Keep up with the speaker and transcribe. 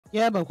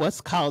Yeah, but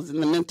what's causing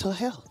the mental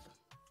health?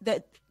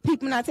 That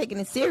people not taking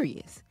it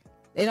serious.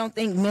 They don't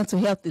think mental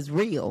health is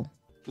real.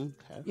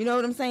 Okay. You know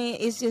what I'm saying?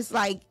 It's just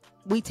like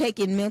we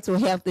taking mental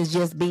health as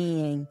just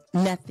being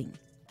nothing.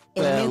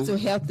 And mental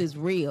health is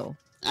real.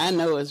 I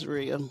know it's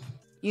real.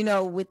 You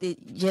know, with it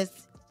just,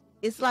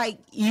 it's like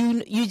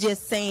you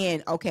just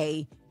saying,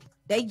 okay,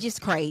 they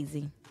just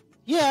crazy.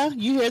 Yeah,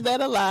 you hear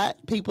that a lot.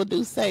 People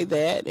do say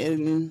that,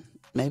 and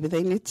maybe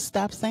they need to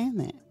stop saying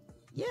that.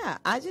 Yeah,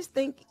 I just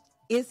think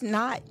it's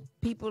not,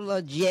 people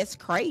are just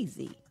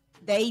crazy.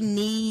 They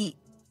need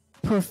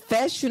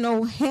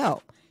professional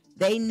help.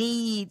 They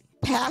need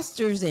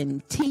pastors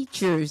and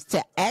teachers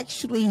to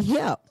actually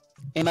help.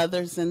 And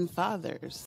mothers and fathers.